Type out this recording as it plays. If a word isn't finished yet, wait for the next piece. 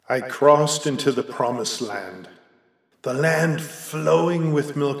I crossed into the promised land, the land flowing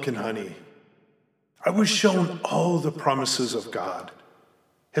with milk and honey. I was shown all the promises of God.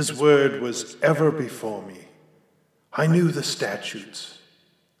 His word was ever before me. I knew the statutes.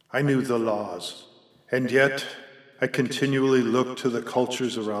 I knew the laws. And yet, I continually looked to the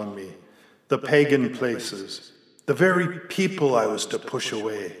cultures around me, the pagan places, the very people I was to push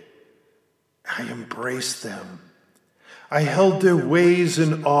away. I embraced them. I held their ways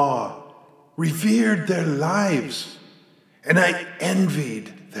in awe, revered their lives, and I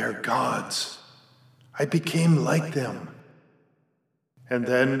envied their gods. I became like them. And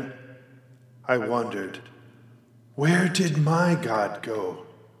then I wondered, where did my God go?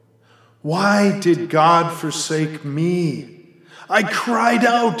 Why did God forsake me? I cried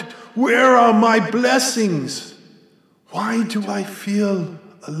out, where are my blessings? Why do I feel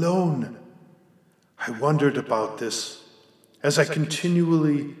alone? I wondered about this as I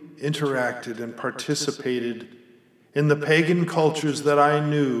continually interacted and participated in the pagan cultures that I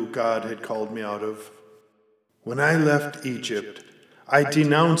knew God had called me out of. When I left Egypt, I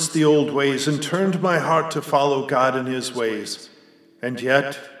denounced the old ways and turned my heart to follow God in His ways. And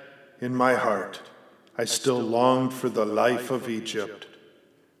yet, in my heart, I still longed for the life of Egypt.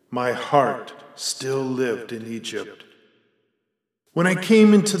 My heart still lived in Egypt. When I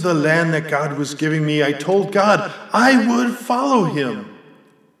came into the land that God was giving me, I told God I would follow Him.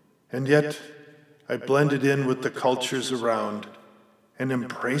 And yet, I blended in with the cultures around and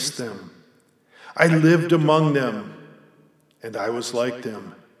embraced them. I lived among them, and I was like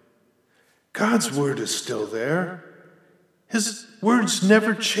them. God's word is still there. His words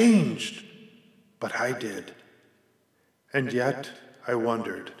never changed, but I did. And yet, I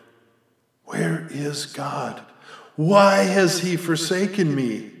wondered, where is God? Why has He forsaken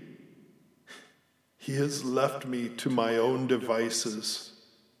me? He has left me to my own devices.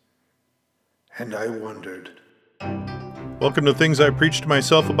 And I wondered. Welcome to Things I Preach to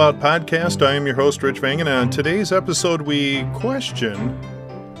Myself About podcast. I am your host, Rich Vangen, and on today's episode we question,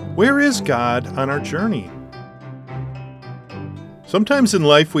 where is God on our journey? Sometimes in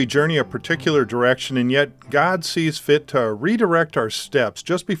life we journey a particular direction, and yet God sees fit to redirect our steps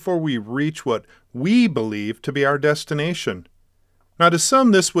just before we reach what we believe to be our destination. Now, to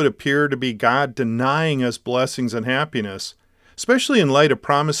some, this would appear to be God denying us blessings and happiness, especially in light of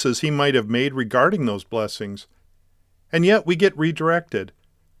promises He might have made regarding those blessings. And yet we get redirected,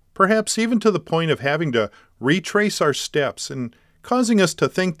 perhaps even to the point of having to retrace our steps and causing us to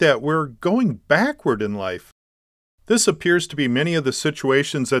think that we're going backward in life. This appears to be many of the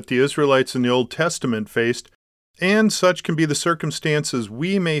situations that the Israelites in the Old Testament faced, and such can be the circumstances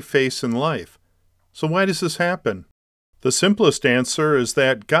we may face in life. So why does this happen? The simplest answer is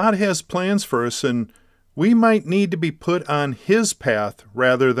that God has plans for us, and we might need to be put on His path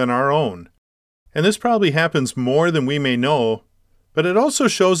rather than our own. And this probably happens more than we may know, but it also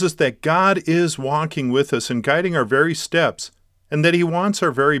shows us that God is walking with us and guiding our very steps, and that He wants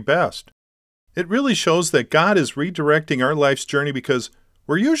our very best. It really shows that God is redirecting our life's journey because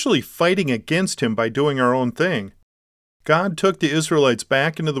we're usually fighting against Him by doing our own thing. God took the Israelites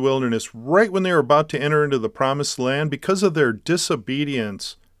back into the wilderness right when they were about to enter into the promised land because of their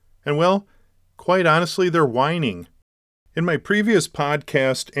disobedience. And well, quite honestly, their whining. In my previous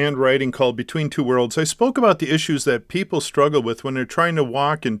podcast and writing called Between Two Worlds, I spoke about the issues that people struggle with when they're trying to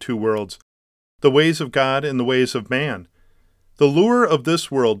walk in two worlds, the ways of God and the ways of man. The lure of this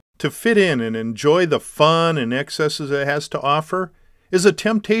world to fit in and enjoy the fun and excesses it has to offer is a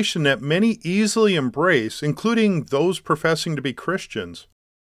temptation that many easily embrace, including those professing to be Christians.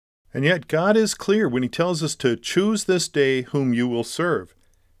 And yet God is clear when He tells us to choose this day whom you will serve.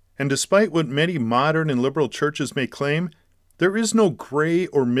 And despite what many modern and liberal churches may claim, there is no gray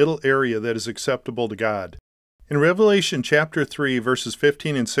or middle area that is acceptable to God. In Revelation chapter 3, verses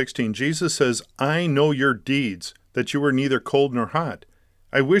 15 and 16, Jesus says, I know your deeds, that you are neither cold nor hot.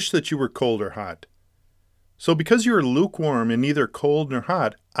 I wish that you were cold or hot. So because you are lukewarm and neither cold nor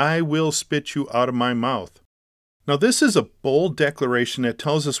hot, I will spit you out of my mouth. Now this is a bold declaration that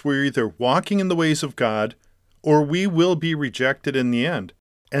tells us we're either walking in the ways of God, or we will be rejected in the end.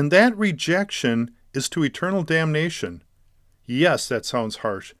 And that rejection is to eternal damnation. Yes, that sounds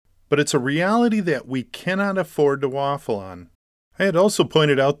harsh, but it's a reality that we cannot afford to waffle on. I had also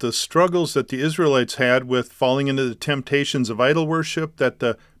pointed out the struggles that the Israelites had with falling into the temptations of idol worship that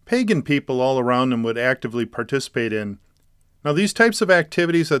the pagan people all around them would actively participate in. Now, these types of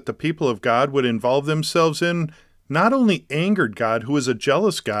activities that the people of God would involve themselves in not only angered God, who is a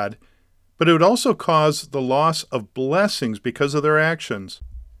jealous God, but it would also cause the loss of blessings because of their actions.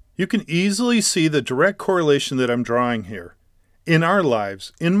 You can easily see the direct correlation that I'm drawing here. In our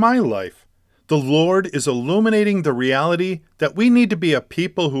lives, in my life, the Lord is illuminating the reality that we need to be a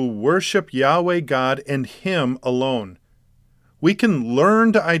people who worship Yahweh God and Him alone. We can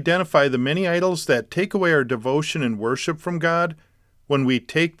learn to identify the many idols that take away our devotion and worship from God when we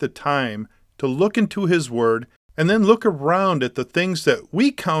take the time to look into His Word and then look around at the things that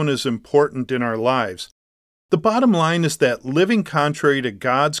we count as important in our lives. The bottom line is that living contrary to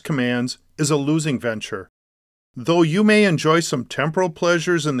God's commands is a losing venture. Though you may enjoy some temporal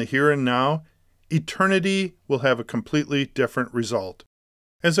pleasures in the here and now, eternity will have a completely different result.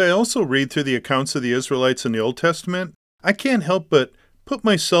 As I also read through the accounts of the Israelites in the Old Testament, I can't help but put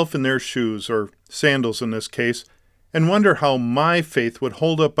myself in their shoes, or sandals in this case, and wonder how my faith would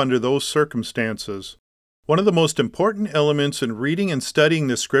hold up under those circumstances. One of the most important elements in reading and studying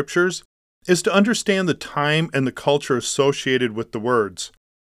the Scriptures is to understand the time and the culture associated with the words.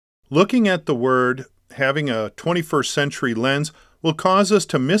 Looking at the Word, having a 21st century lens, will cause us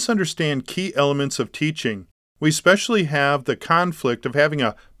to misunderstand key elements of teaching. We especially have the conflict of having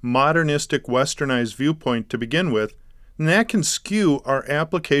a modernistic, westernized viewpoint to begin with, and that can skew our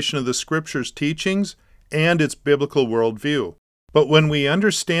application of the Scripture's teachings and its biblical worldview. But when we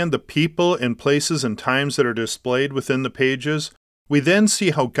understand the people and places and times that are displayed within the pages, we then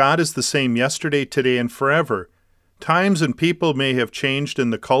see how God is the same yesterday, today, and forever. Times and people may have changed in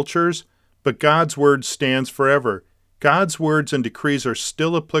the cultures, but God's Word stands forever. God's words and decrees are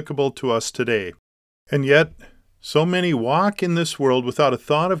still applicable to us today. And yet, so many walk in this world without a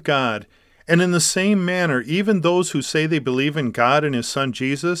thought of God, and in the same manner, even those who say they believe in God and His Son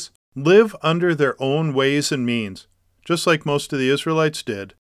Jesus live under their own ways and means, just like most of the Israelites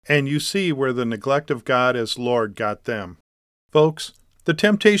did, and you see where the neglect of God as Lord got them. Folks, the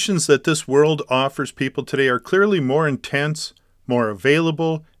temptations that this world offers people today are clearly more intense, more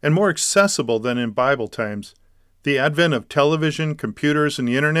available, and more accessible than in Bible times. The advent of television, computers, and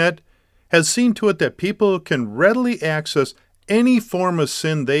the internet has seen to it that people can readily access any form of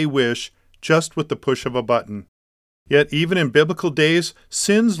sin they wish just with the push of a button. Yet even in biblical days,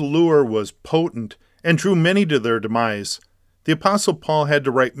 sin's lure was potent and drew many to their demise. The Apostle Paul had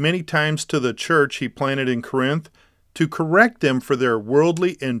to write many times to the church he planted in Corinth to correct them for their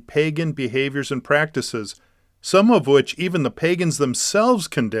worldly and pagan behaviors and practices, some of which even the pagans themselves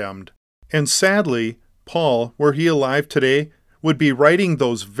condemned. And sadly, Paul, were he alive today, would be writing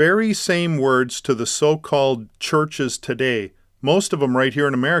those very same words to the so-called churches today, most of them right here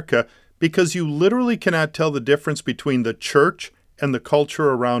in America, because you literally cannot tell the difference between the church and the culture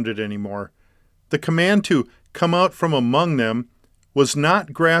around it anymore. The command to come out from among them was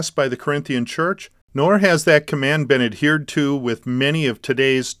not grasped by the Corinthian church, nor has that command been adhered to with many of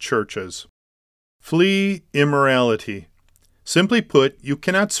today's churches. Flee immorality. Simply put, you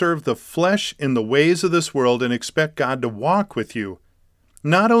cannot serve the flesh in the ways of this world and expect God to walk with you.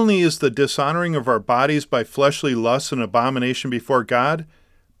 Not only is the dishonoring of our bodies by fleshly lusts an abomination before God,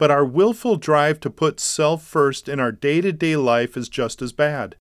 but our willful drive to put self first in our day-to-day life is just as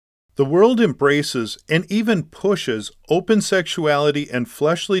bad. The world embraces and even pushes open sexuality and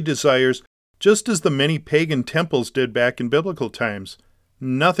fleshly desires just as the many pagan temples did back in biblical times.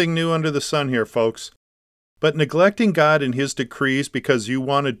 Nothing new under the sun here, folks. But neglecting God and His decrees because you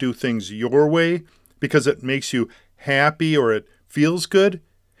want to do things your way, because it makes you happy or it feels good,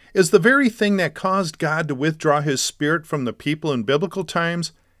 is the very thing that caused God to withdraw His Spirit from the people in biblical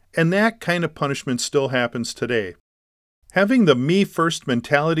times, and that kind of punishment still happens today. Having the me-first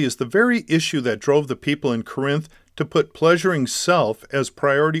mentality is the very issue that drove the people in Corinth to put pleasuring self as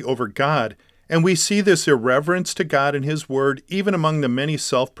priority over God, and we see this irreverence to God and His Word even among the many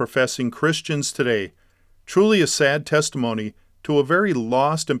self-professing Christians today. Truly a sad testimony to a very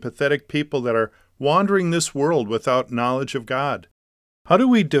lost and pathetic people that are wandering this world without knowledge of God. How do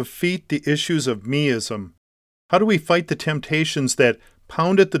we defeat the issues of meism? How do we fight the temptations that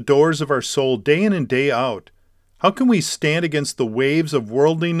pound at the doors of our soul day in and day out? How can we stand against the waves of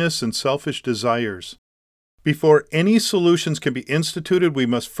worldliness and selfish desires? Before any solutions can be instituted, we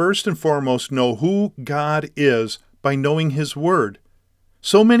must first and foremost know who God is by knowing His Word.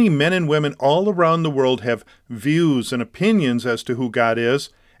 So many men and women all around the world have views and opinions as to who God is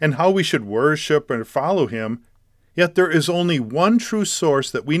and how we should worship and follow Him, yet there is only one true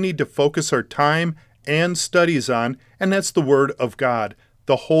source that we need to focus our time and studies on, and that's the Word of God,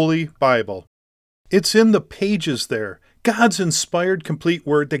 the Holy Bible. It's in the pages there, God's inspired, complete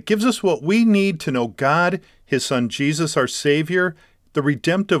Word that gives us what we need to know God, His Son Jesus, our Savior, the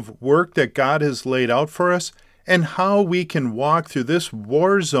redemptive work that God has laid out for us, and how we can walk through this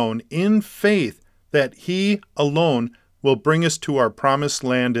war zone in faith that He alone will bring us to our promised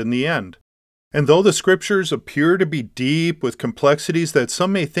land in the end. And though the Scriptures appear to be deep with complexities that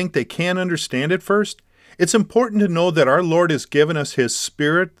some may think they can't understand at first, it's important to know that our Lord has given us His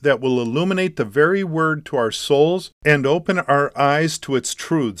Spirit that will illuminate the very Word to our souls and open our eyes to its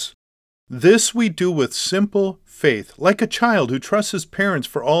truths. This we do with simple faith, like a child who trusts his parents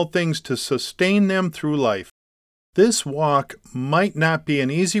for all things to sustain them through life. This walk might not be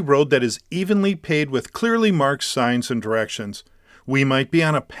an easy road that is evenly paved with clearly marked signs and directions. We might be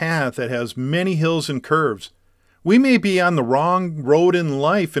on a path that has many hills and curves. We may be on the wrong road in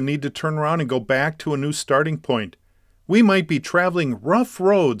life and need to turn around and go back to a new starting point. We might be traveling rough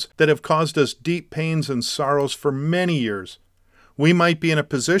roads that have caused us deep pains and sorrows for many years. We might be in a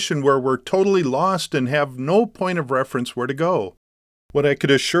position where we're totally lost and have no point of reference where to go. What I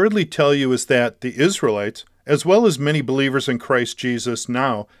could assuredly tell you is that the Israelites, as well as many believers in Christ Jesus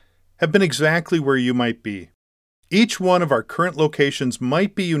now, have been exactly where you might be. Each one of our current locations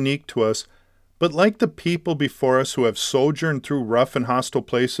might be unique to us, but like the people before us who have sojourned through rough and hostile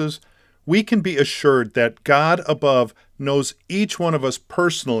places, we can be assured that God above knows each one of us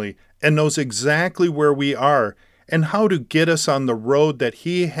personally and knows exactly where we are and how to get us on the road that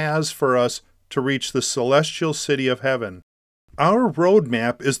He has for us to reach the celestial city of heaven. Our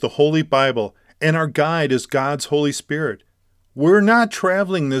roadmap is the Holy Bible, and our guide is God's Holy Spirit. We're not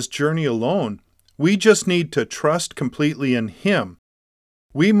traveling this journey alone. We just need to trust completely in Him.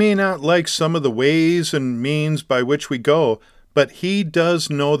 We may not like some of the ways and means by which we go, but He does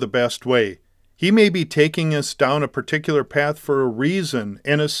know the best way. He may be taking us down a particular path for a reason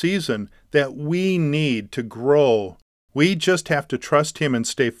and a season that we need to grow. We just have to trust Him and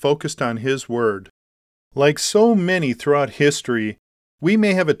stay focused on His Word. Like so many throughout history, we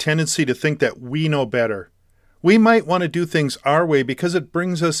may have a tendency to think that we know better. We might want to do things our way because it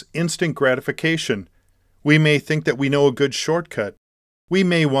brings us instant gratification. We may think that we know a good shortcut. We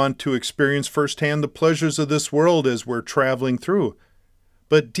may want to experience firsthand the pleasures of this world as we're traveling through.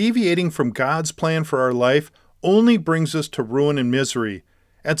 But deviating from God's plan for our life only brings us to ruin and misery.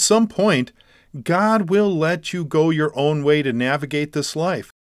 At some point, God will let you go your own way to navigate this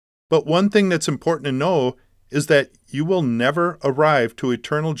life. But one thing that's important to know is that you will never arrive to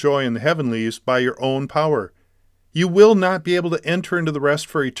eternal joy in the heavenlies by your own power. You will not be able to enter into the rest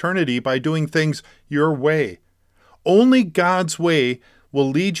for eternity by doing things your way. Only God's way will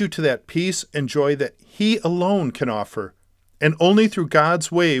lead you to that peace and joy that He alone can offer. And only through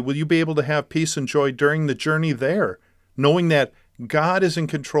God's way will you be able to have peace and joy during the journey there, knowing that God is in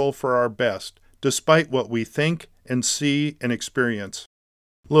control for our best, despite what we think and see and experience.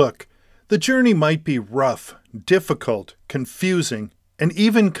 Look, the journey might be rough, difficult, confusing, and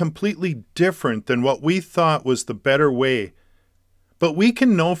even completely different than what we thought was the better way. But we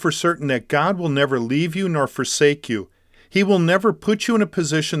can know for certain that God will never leave you nor forsake you. He will never put you in a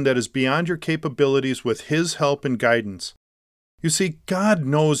position that is beyond your capabilities with His help and guidance. You see, God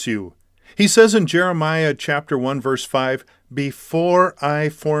knows you. He says in Jeremiah chapter 1, verse 5, "Before I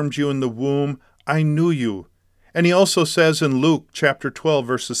formed you in the womb, I knew you." And He also says in Luke chapter 12,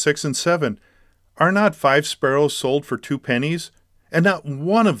 verses 6 and 7, "Are not 5 sparrows sold for 2 pennies? And not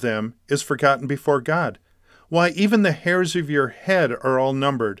one of them is forgotten before God. Why, even the hairs of your head are all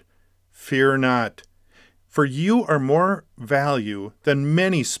numbered. Fear not, for you are more value than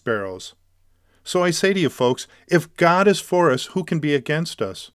many sparrows." So I say to you folks, if God is for us, who can be against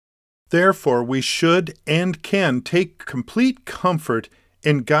us? Therefore, we should and can take complete comfort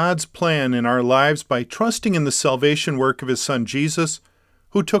in God's plan in our lives by trusting in the salvation work of His Son Jesus,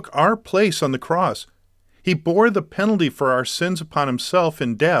 who took our place on the cross. He bore the penalty for our sins upon Himself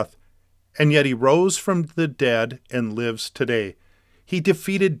in death, and yet He rose from the dead and lives today. He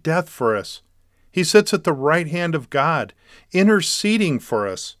defeated death for us. He sits at the right hand of God, interceding for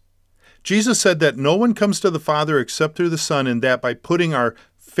us. Jesus said that no one comes to the Father except through the Son, and that by putting our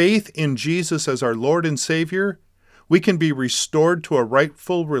faith in Jesus as our Lord and Savior, we can be restored to a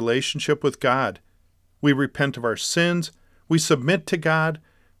rightful relationship with God. We repent of our sins, we submit to God,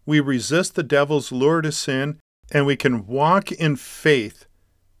 we resist the devil's lure to sin, and we can walk in faith,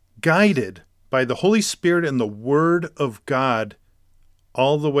 guided by the Holy Spirit and the Word of God,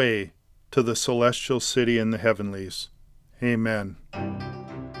 all the way to the celestial city in the heavenlies. Amen.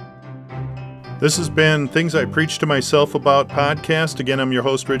 This has been Things I Preach to Myself About podcast. Again, I'm your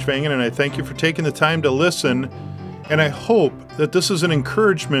host, Rich Vangen, and I thank you for taking the time to listen. And I hope that this is an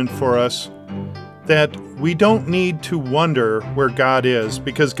encouragement for us that we don't need to wonder where God is,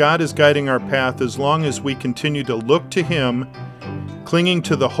 because God is guiding our path as long as we continue to look to Him, clinging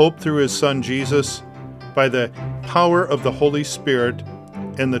to the hope through His Son Jesus by the power of the Holy Spirit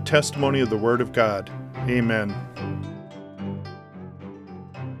and the testimony of the Word of God. Amen.